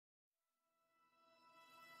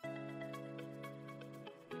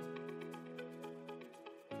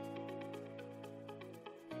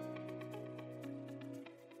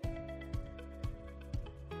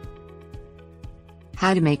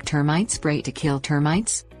How to make termite spray to kill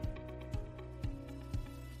termites?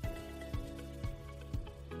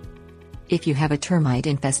 If you have a termite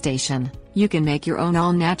infestation, you can make your own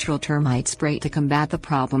all-natural termite spray to combat the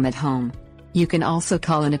problem at home. You can also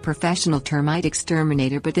call in a professional termite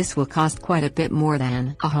exterminator, but this will cost quite a bit more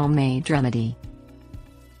than a homemade remedy.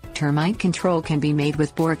 Termite control can be made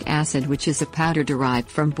with boric acid, which is a powder derived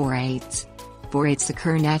from borates. Borates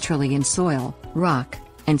occur naturally in soil, rock,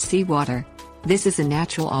 and seawater. This is a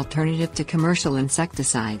natural alternative to commercial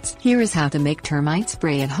insecticides. Here is how to make termite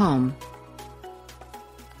spray at home.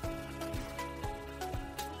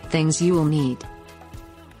 Things you will need: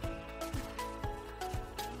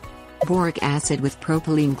 boric acid with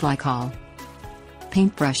propylene glycol,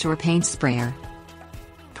 paintbrush or paint sprayer.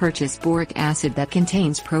 Purchase boric acid that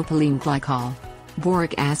contains propylene glycol.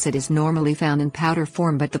 Boric acid is normally found in powder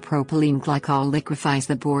form, but the propylene glycol liquefies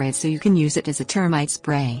the borate so you can use it as a termite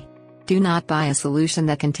spray. Do not buy a solution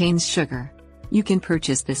that contains sugar. You can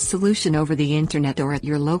purchase this solution over the internet or at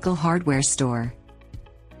your local hardware store.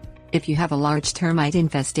 If you have a large termite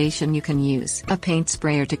infestation, you can use a paint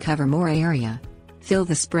sprayer to cover more area. Fill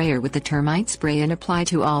the sprayer with the termite spray and apply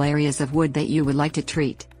to all areas of wood that you would like to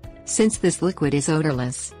treat. Since this liquid is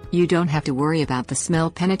odorless, you don't have to worry about the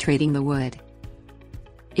smell penetrating the wood.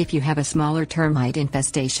 If you have a smaller termite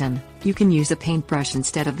infestation, you can use a paintbrush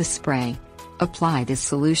instead of the spray. Apply this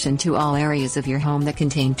solution to all areas of your home that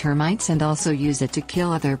contain termites and also use it to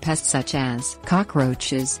kill other pests such as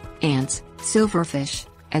cockroaches, ants, silverfish,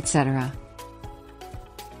 etc.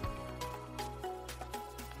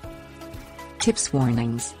 Tips: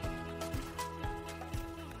 warnings.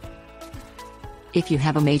 If you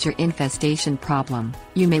have a major infestation problem,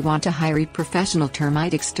 you may want to hire a professional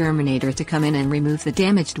termite exterminator to come in and remove the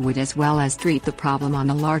damaged wood as well as treat the problem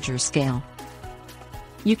on a larger scale.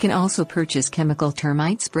 You can also purchase chemical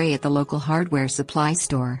termite spray at the local hardware supply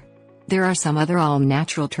store. There are some other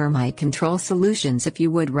all-natural termite control solutions if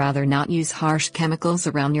you would rather not use harsh chemicals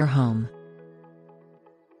around your home.